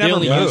 Dude never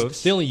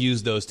moves. They only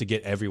use those to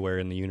get everywhere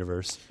in the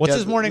universe. What's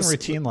his morning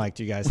routine like,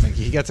 do you guys think?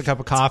 He gets a cup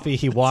of coffee,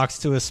 he walks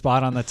to a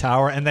spot on the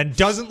tower, and then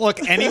doesn't look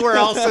anywhere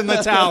else in the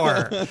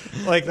tower.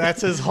 Like, that's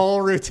his whole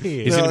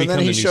routine. He's gonna and then become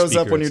he the new shows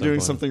up speaker when at you're some doing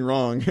point. something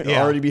wrong,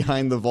 already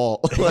behind the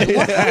vault.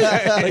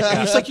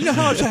 It's like, you know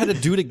how much I had to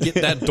do to get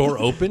that door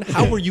open?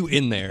 How were you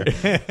in there?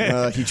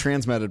 He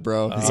transmitted,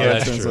 bro. He's got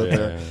that's transmit true.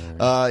 there.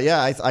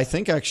 I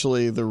think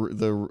actually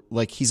the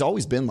like he's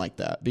always been like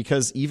that,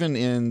 because even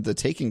in the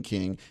Taken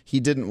King, he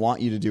didn't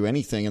want you to do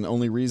anything, and the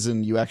only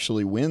reason you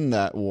actually win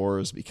that war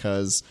is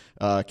because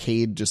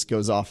Cade just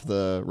goes off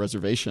the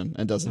reservation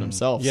and does it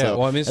himself. Yeah, so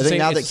well, I mean, it's I the think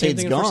same- now that it's the same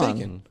Cade's thing in gone,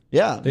 Forsaken.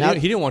 yeah,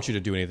 He didn't want you to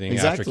do anything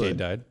after Cade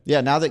died.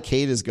 Yeah, now that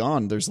Cade is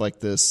gone, there's like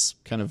this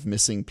kind of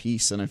missing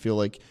piece, and I feel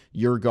like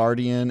your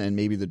Guardian and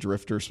maybe the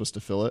Drifter are supposed to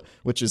fill it,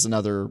 which is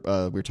another.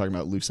 We were talking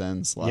about loose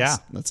ends last. Yeah.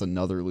 That's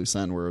another loose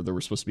end where there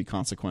were supposed to be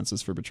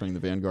consequences for betraying the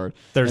Vanguard,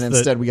 There's and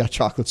instead we got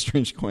Chocolate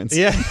Strange coins.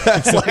 Yeah.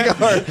 that's like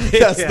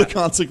that's the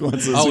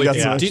consequences. Oh, we we got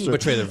some didn't extra.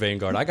 betray the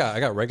Vanguard. I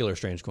got regular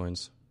strange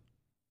coins.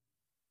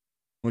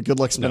 Well, good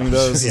luck spending No.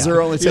 those. Yeah.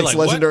 Zero only You're takes like,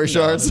 what? legendary No,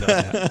 shards.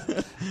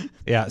 no.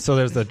 Yeah, so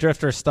there's the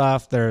Drifter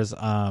stuff. There's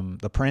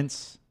the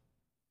Prince.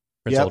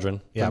 Prince Yep.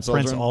 Aldrin. Yeah, Prince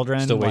Prince Aldrin.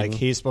 Aldrin. Still Like, waiting.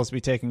 he's supposed to be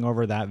taking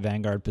over that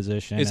Vanguard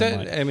position. Is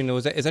and, that? like, I mean,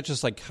 is that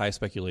just like high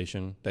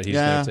speculation that he's?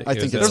 Yeah, gonna take, I think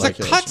is it's that there's like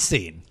a it.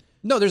 cutscene.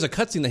 no. There's a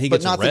cutscene that he But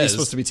gets not that he's res.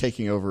 supposed to be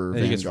taking over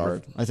he gets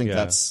Vanguard. I think yeah.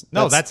 that's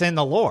That's in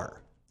the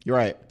lore. you're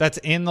right. That's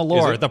in the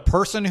lore. it? The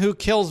person who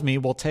kills me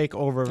will take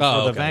over for the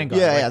okay.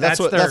 Vanguard. Yeah, Like, yeah.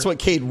 That's what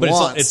Cade But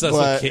wants. it's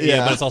but,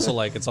 yeah. but it's also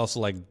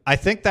like I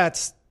think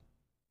that's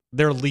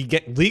their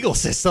legal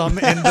system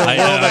in the world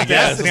I of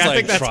guess Destiny. it's I like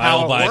think that's trial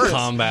how it by works.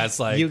 combat. It's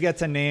like You get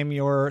to name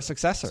your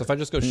successor. so if I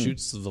just go shoot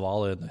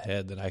Zavala in the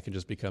head, then I can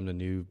just become the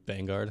new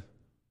Vanguard.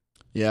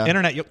 yeah.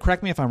 Internet, you'll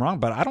correct me if I'm wrong,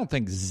 but I don't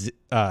think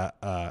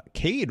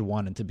Cade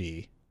wanted to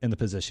be in the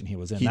position he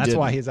was in. He That's didn't.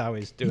 why he's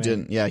always doing. He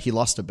didn't. Yeah, he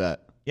lost a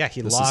bet. Yeah,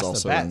 he This is lost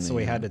also the bet, in so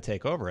he the, had to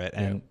take over it,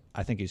 and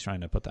I think he's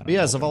trying to put that. But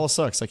yeah, on hold. Zavala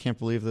sucks. I can't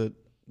believe that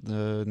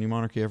the new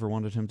monarchy ever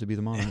wanted him to be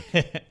the monarch.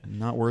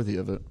 Not worthy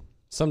of it.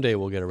 Someday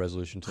we'll get a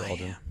resolution to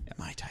Aldrin.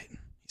 My Titan.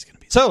 He's gonna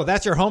be. So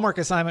that's your homework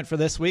assignment for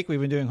this week. We've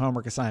been doing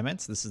homework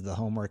assignments. This is the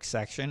homework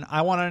section.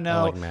 I want to I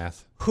know like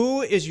math.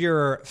 who is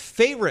your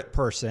favorite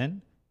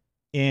person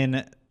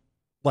in,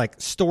 like,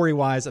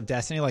 story-wise of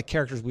Destiny, like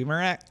characters we've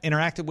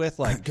interacted with,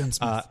 like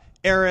Gunsmith.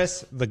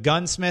 Eris, the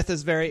gunsmith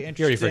is very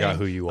interesting. already forgot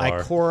who you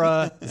are.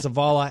 Ikora,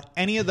 Zavala,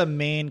 any of the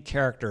main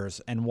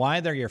characters and why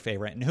they're your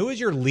favorite, and who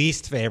is your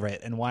least favorite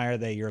and why are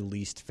they your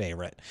least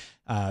favorite.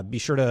 Be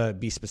sure to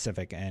be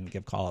specific and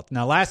give call-outs.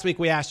 Now, last week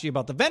we asked you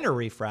about the vendor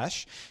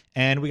refresh,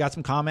 and we got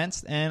some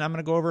comments, and I'm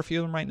going to go over a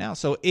few of them right now.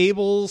 So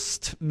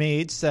Abel's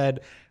Maid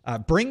said,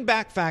 bring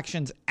back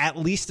factions at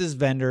least as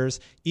vendors,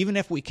 even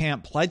if we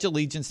can't pledge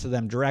allegiance to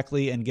them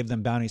directly and give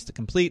them bounties to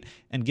complete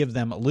and give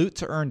them loot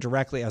to earn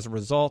directly as a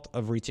result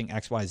of reaching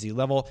XYZ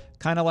level,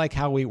 kind of like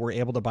how we were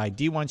able to buy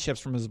D1 ships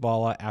from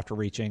Hezbollah after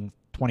reaching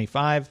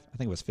 25. I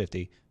think it was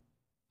 50.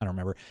 I don't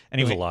remember.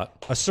 Anyway, a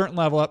lot. A certain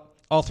level up.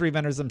 All three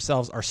vendors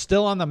themselves are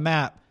still on the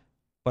map,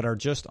 but are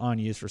just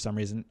unused for some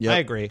reason. Yep. I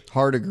agree.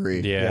 Hard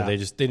agree. Yeah,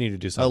 Yeah. they need to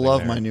do I something. love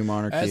there. my new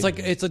monarchy. It's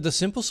like the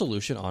simple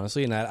solution,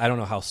 honestly, and I don't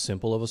know how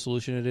simple of a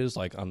solution it is,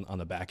 like on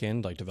the back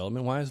end, like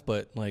development wise,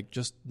 but like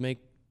just make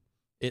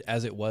it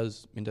as it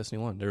was in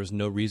Destiny 1. There was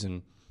no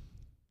reason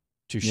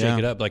to shake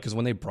it up, like because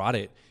when they brought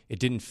it, it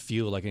didn't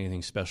feel like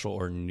anything special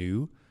or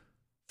new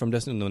from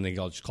Destiny. And then they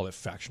just call it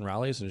faction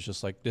rallies, and it's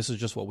just like this is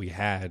just what we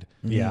had,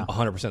 100%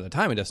 100% of the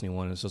time in Destiny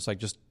 1. It's just like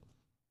just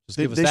Just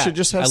They, give us they that. should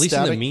just have at least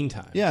static, in the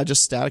meantime. Yeah,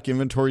 just static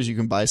inventories. You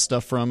can buy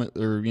stuff from it,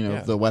 or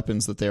Yeah. the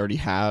weapons that they already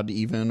had,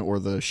 even, or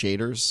the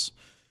shaders.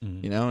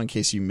 In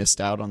case you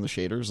missed out on the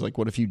shaders. Like,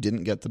 what if you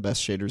didn't get the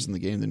best shaders in the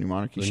game, the New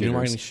Monarchy The shaders? New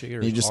Monarchy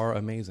shaders You just are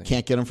amazing.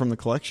 can't get them from the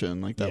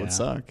collection. Like, that would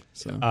suck.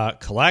 So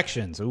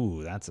Collections.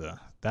 Ooh, that's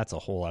a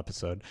whole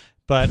episode.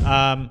 But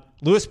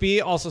Louis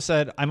B also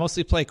said, I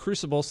mostly play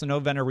Crucible, so no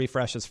vendor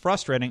refresh is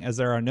frustrating as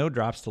there are no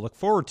drops to look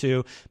forward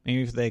to.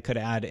 Maybe if they could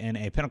add in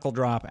a pinnacle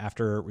drop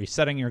after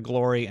resetting your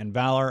glory and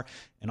valor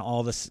and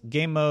all this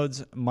game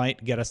modes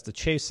might get us to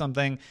chase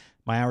something.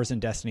 My hours in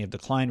Destiny have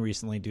declined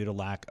recently due to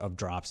lack of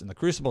drops in the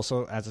Crucible.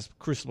 So as a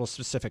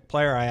Crucible-specific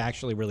player, I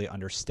actually really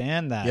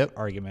understand that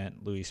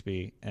argument, Louis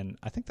B. And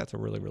I think that's a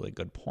really, really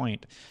good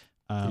point.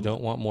 You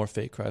don't want more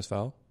fake cries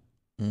foul?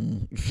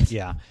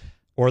 Yeah.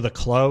 Or the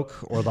cloak,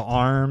 or the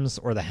arms,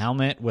 or the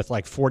helmet with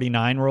like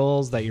 49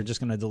 rolls that you're just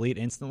going to delete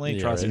instantly.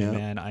 Yeah, Trust right. me,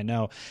 man, I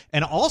know.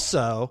 And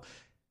also,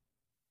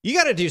 you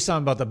got to do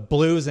something about the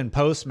blues and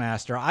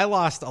Postmaster. I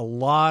lost a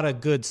lot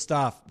of good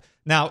stuff.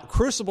 Now,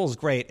 Crucible is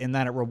great in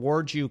that it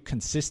rewards you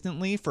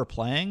consistently for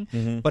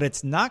playing, but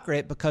it's not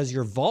great because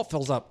your vault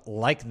fills up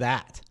like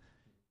that.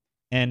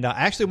 And I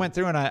actually went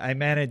through and I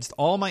managed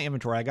all my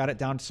inventory. I got it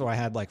down so I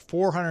had like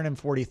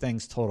 440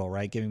 things total,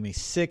 right? Giving me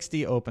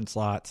 60 open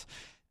slots.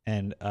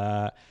 And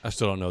I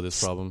still don't know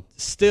this problem.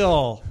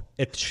 Still,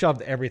 it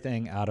shoved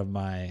everything out of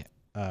my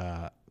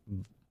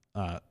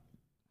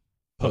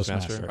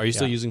Postmaster. Are you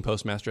still using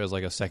Postmaster as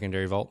like a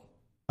secondary vault?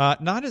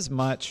 Not as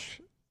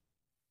much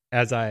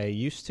as I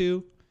used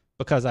to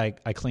because I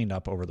cleaned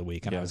up over the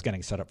week and I was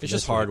getting set up for It's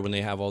this just hard week. when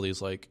they have all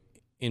these like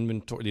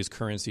inventory, these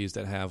currencies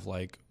that have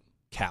like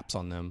caps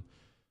on them.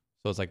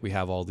 So it's like we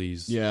have all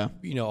these,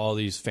 all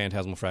these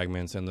phantasmal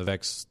fragments and the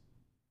Vex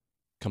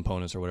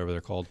components or whatever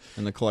they're called,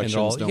 and the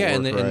collections don't work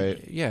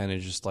right. And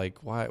it's just like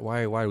why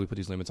do we put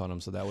these limits on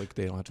them so that way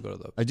they don't have to go to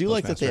the I do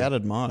like that they Postmaster?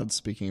 added mods.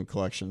 Speaking of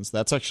collections,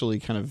 that's actually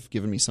kind of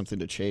given me something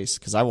to chase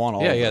because I want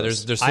all of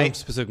those. There's some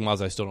specific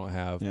mods I still don't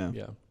have.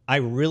 Yeah. I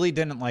really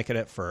didn't like it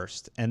at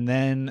first, and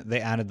then they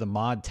added the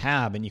mod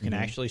tab, and you can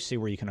actually see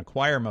where you can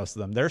acquire most of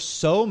them. There's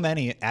so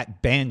many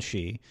at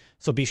Banshee,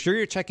 so be sure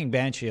you're checking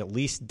Banshee at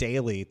least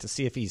daily to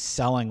see if he's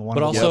selling one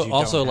But of the ones you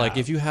also don't like have.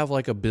 if you have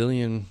like a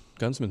billion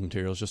gunsmith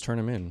materials, just turn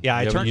them in.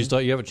 Yeah,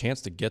 you have a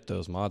chance to get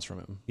those mods from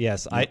him.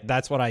 Yes,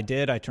 that's what I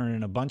did. I turned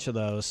in a bunch of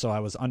those, so I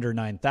was under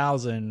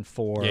 9,000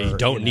 for... Yeah, you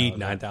don't need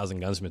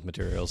 9,000 gunsmith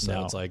materials, so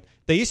No. it's like...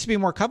 They used to be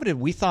more coveted.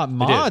 We thought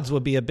mods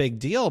would be a big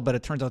deal, but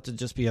it turns out to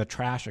just be a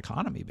trash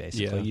economy,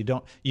 basically. Yeah.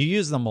 You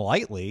use them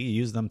lightly. You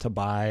use them to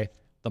buy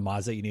the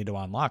mods that you need to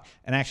unlock.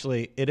 And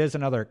actually, it is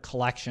another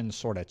collection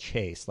sort of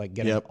chase, like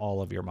getting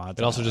all of your mods.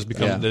 It also unlocked. just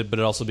becomes, but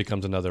it also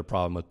becomes another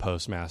problem with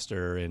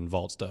Postmaster and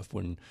Vault stuff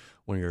when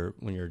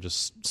you're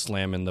just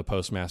slamming the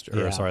Postmaster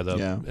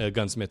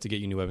gunsmith to get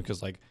you new weapons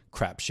because like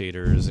crap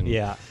shaders and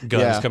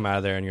guns come out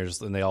of there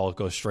and they all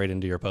go straight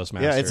into your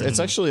Postmaster. Yeah, it's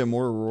actually a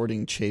more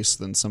rewarding chase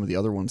than some of the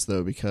other ones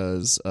though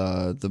because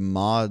the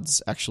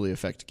mods actually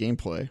affect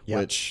gameplay,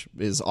 which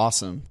is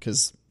awesome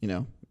because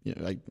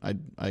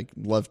I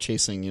love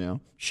chasing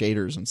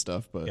shaders and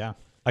stuff, but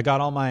I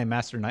got all my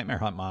Master Nightmare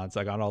Hunt mods.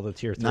 I got all the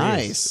tier 3s.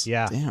 Nice.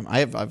 Yeah. Damn,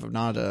 I've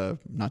not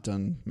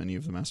done many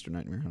of the Master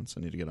Nightmare Hunts.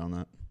 I need to get on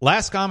that.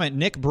 Last comment,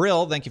 Nick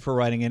Brill. Thank you for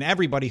writing in.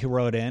 Everybody who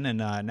wrote in, and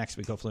next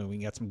week hopefully we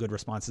can get some good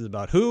responses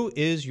about who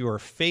is your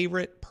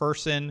favorite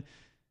person,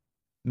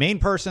 main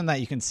person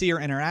that you can see or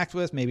interact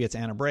with. Maybe it's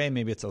Anna Bray,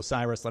 maybe it's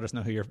Osiris. Let us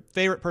know who your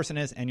favorite person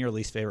is and your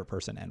least favorite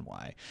person and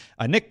why.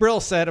 Nick Brill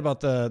said about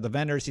the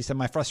vendors. He said,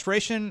 "My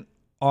frustration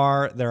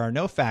there are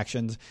no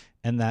factions,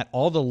 and that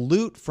all the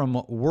loot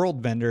from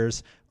world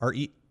vendors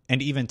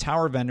and even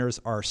tower vendors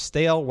are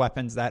stale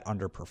weapons that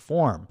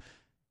underperform."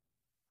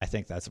 I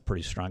think that's a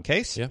pretty strong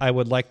case. Yeah. I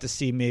would like to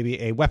see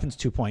maybe a Weapons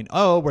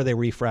 2.0 where they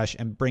refresh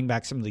and bring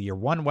back some of the Year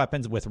 1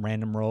 weapons with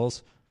random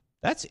rolls.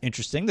 That's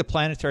interesting, the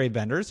planetary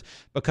vendors,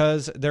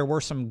 because there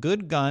were some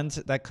good guns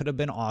that could have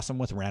been awesome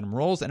with random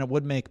rolls, and it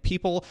would make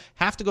people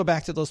have to go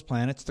back to those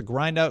planets to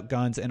grind out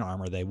guns and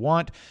armor they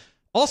want.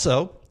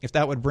 Also, if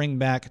that would bring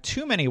back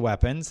too many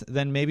weapons,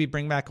 then maybe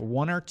bring back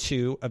one or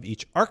two of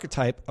each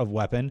archetype of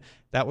weapon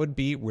that would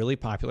be really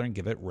popular and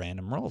give it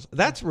random rolls.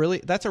 That's a really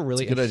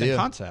interesting idea.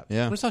 concept.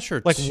 Yeah. I'm just not sure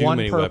Like too one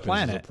many per weapons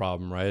planet. is a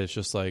problem, right? It's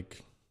just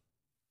like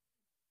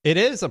It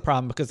is a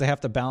problem because they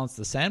have to balance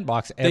the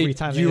sandbox every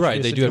time. You're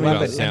right. They do have to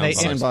balance the and they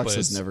sandbox. Sandbox but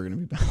is it's- never going to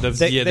be balanced.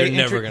 they're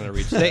never going to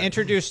reach that. They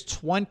introduced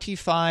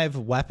 25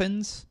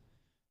 weapons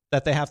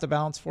that they have to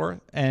balance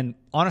for, and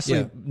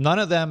honestly, none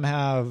of them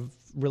have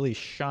really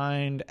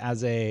shined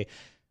as a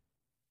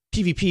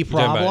PvP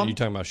problem. You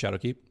talking about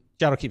Shadowkeep?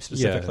 Shadowkeep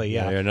specifically,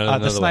 Yeah, yeah. none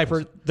of The the sniper,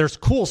 weapons. there's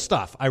cool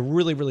stuff. I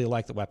really, really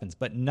like the weapons,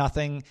 but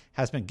nothing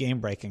has been game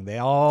breaking. They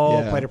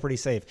all played it pretty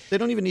safe. They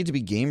don't even need to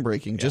be game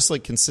breaking, just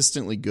like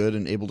consistently good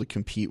and able to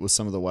compete with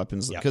some of the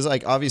weapons. Because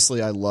like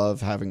obviously I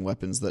love having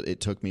weapons that it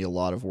took me a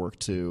lot of work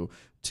to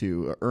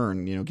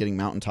earn. Getting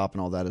mountaintop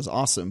and all that is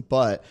awesome,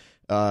 but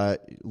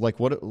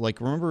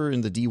remember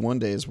in the D1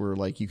 days where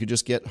like you could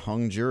just get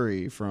hung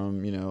jury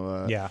from,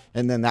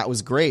 and then that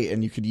was great,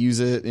 and you could use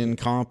it in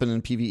comp and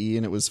in PvE,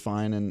 and it was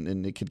fine,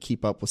 and it could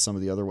keep up with some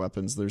of the other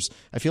weapons.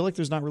 I feel like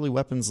there's not really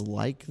weapons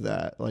like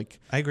that. Like,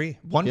 I agree.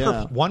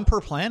 One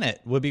per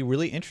planet would be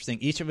really interesting.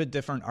 Each of a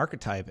different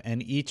archetype,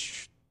 and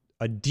each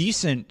a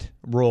decent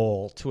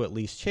role to at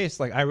least chase.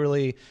 Like, I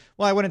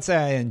wouldn't say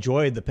I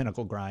enjoyed the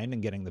pinnacle grind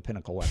and getting the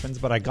pinnacle weapons,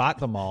 but I got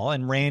them all.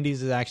 And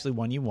Randy's is actually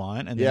one you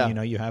want. And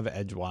then, you have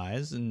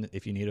Edgewise. And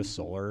if you need a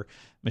solar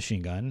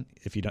machine gun,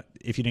 if you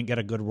didn't get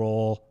a good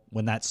roll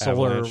when that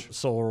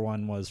solar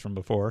one was from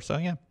before. So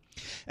yeah.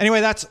 Anyway,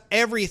 that's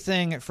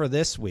everything for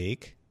this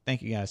week.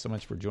 Thank you guys so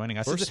much for joining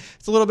us.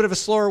 It's a little bit of a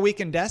slower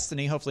week in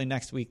Destiny. Hopefully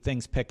next week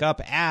things pick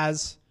up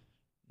as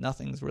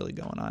nothing's really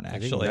going on,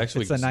 actually. Next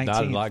week's it's the 19th.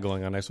 Not a lot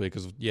going on next week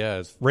because,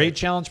 it's Raid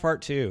Challenge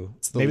Part 2.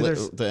 It's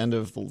the end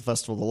of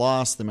Festival of the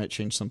Lost. They might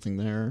change something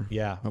there.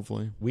 Yeah.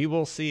 Hopefully. We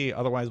will see.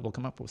 Otherwise, we'll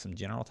come up with some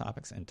general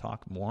topics and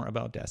talk more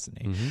about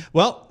Destiny. Mm-hmm.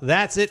 Well,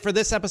 that's it for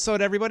this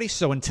episode, everybody.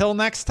 So until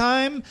next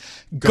time,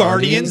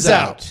 Guardians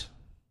out.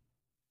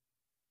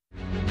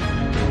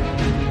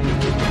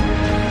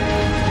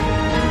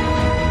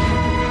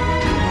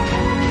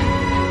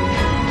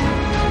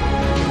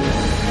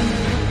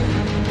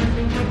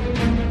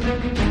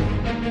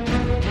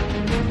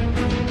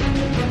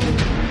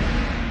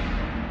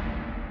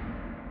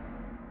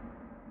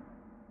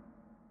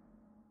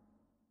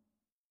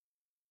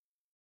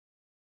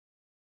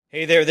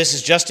 Hey there, this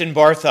is Justin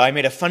Bartha. I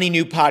made a funny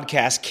new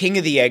podcast, King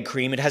of the Egg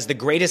Cream. It has the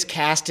greatest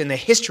cast in the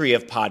history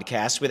of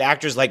podcasts with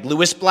actors like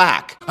Louis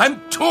Black. I'm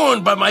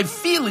torn by my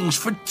feelings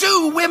for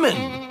two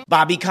women.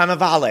 Bobby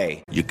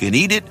Cannavale. You can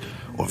eat it,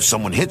 or if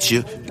someone hits you,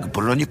 you can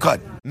put it on your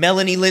cut.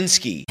 Melanie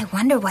Linsky. I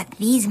wonder what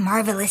these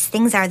marvelous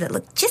things are that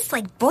look just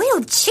like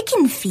boiled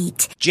chicken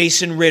feet.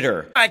 Jason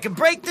Ritter. I can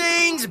break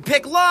things and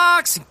pick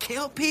locks and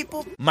kill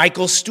people.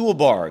 Michael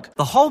Stuhlbarg.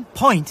 The whole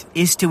point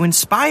is to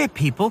inspire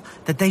people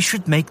that they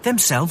should make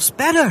themselves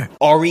better.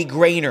 Ari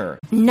Grainer.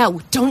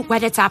 No, don't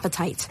whet its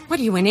appetite.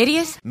 What are you, an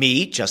idiot?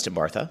 Me, Justin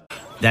Bartha.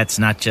 That's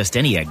not just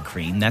any egg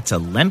cream, that's a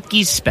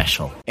Lemke's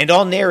special. And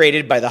all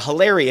narrated by the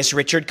hilarious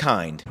Richard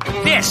Kind.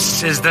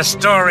 This is the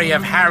story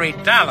of Harry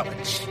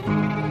Dalowitz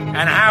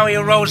and how he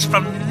rose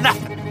from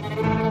nothing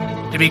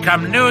to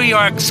become New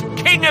York's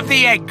King of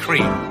the Egg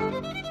Cream.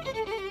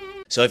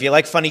 So if you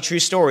like funny true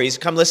stories,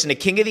 come listen to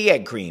King of the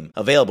Egg Cream,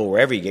 available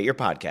wherever you get your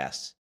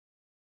podcasts.